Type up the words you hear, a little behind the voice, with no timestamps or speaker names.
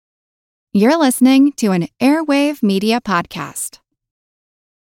You're listening to an Airwave Media Podcast.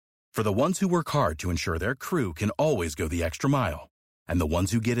 For the ones who work hard to ensure their crew can always go the extra mile, and the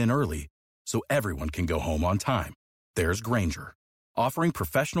ones who get in early so everyone can go home on time, there's Grainger, offering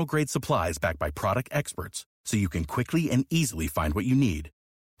professional-grade supplies backed by product experts so you can quickly and easily find what you need.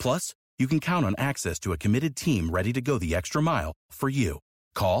 Plus, you can count on access to a committed team ready to go the extra mile for you.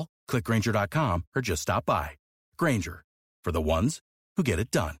 Call, click Grainger.com, or just stop by. Grainger, for the ones who get it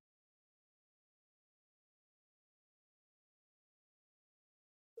done.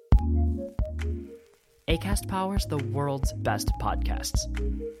 Acast powers the world's best podcasts.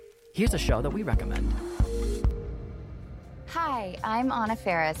 Here's a show that we recommend. Hi, I'm Anna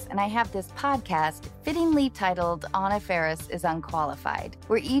Faris, and I have this podcast fittingly titled Anna Faris is Unqualified,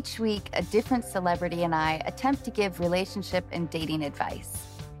 where each week a different celebrity and I attempt to give relationship and dating advice.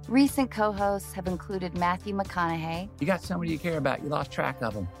 Recent co-hosts have included Matthew McConaughey. You got somebody you care about, you lost track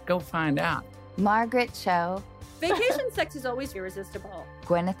of them. Go find out. Margaret Cho. Vacation sex is always irresistible.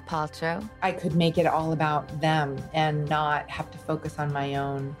 Gwyneth Paltrow. I could make it all about them and not have to focus on my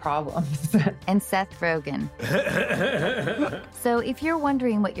own problems. And Seth Rogen. So if you're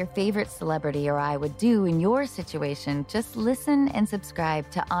wondering what your favorite celebrity or I would do in your situation, just listen and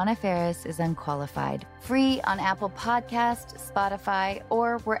subscribe to Anna Faris is Unqualified. Free on Apple Podcasts, Spotify,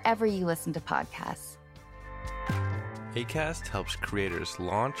 or wherever you listen to podcasts. Acast helps creators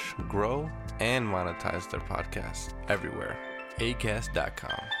launch, grow, and monetize their podcasts everywhere.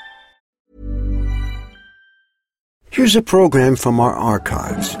 Acast.com. Here's a program from our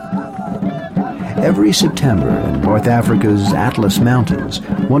archives. Every September in North Africa's Atlas Mountains,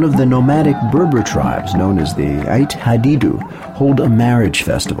 one of the nomadic Berber tribes known as the Ait Hadidu hold a marriage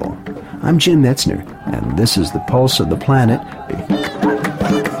festival. I'm Jim Metzner, and this is the Pulse of the Planet.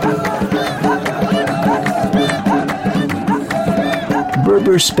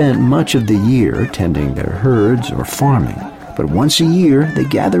 Berbers spent much of the year tending their herds or farming, but once a year they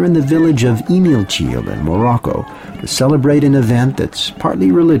gather in the village of Imilchil in Morocco to celebrate an event that's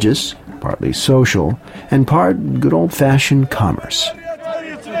partly religious, partly social, and part good old-fashioned commerce.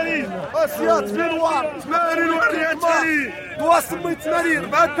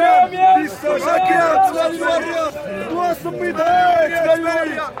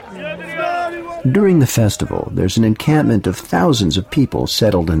 During the festival, there's an encampment of thousands of people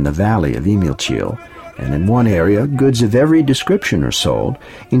settled in the valley of Imilchil, and in one area, goods of every description are sold,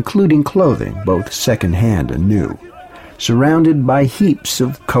 including clothing, both second-hand and new. Surrounded by heaps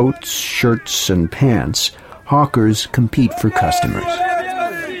of coats, shirts, and pants, hawkers compete for customers.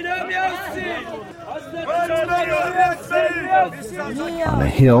 On a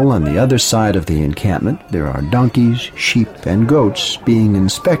hill on the other side of the encampment, there are donkeys, sheep, and goats being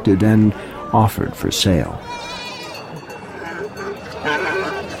inspected and offered for sale.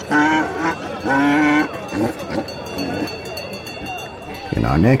 In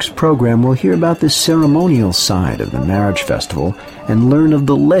our next program, we'll hear about the ceremonial side of the marriage festival and learn of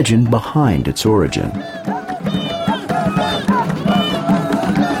the legend behind its origin.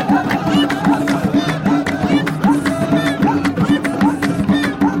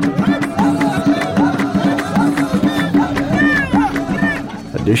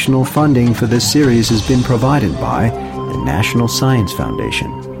 Additional funding for this series has been provided by the National Science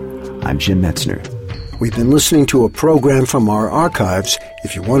Foundation. I'm Jim Metzner. We've been listening to a program from our archives.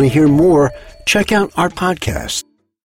 If you want to hear more, check out our podcast.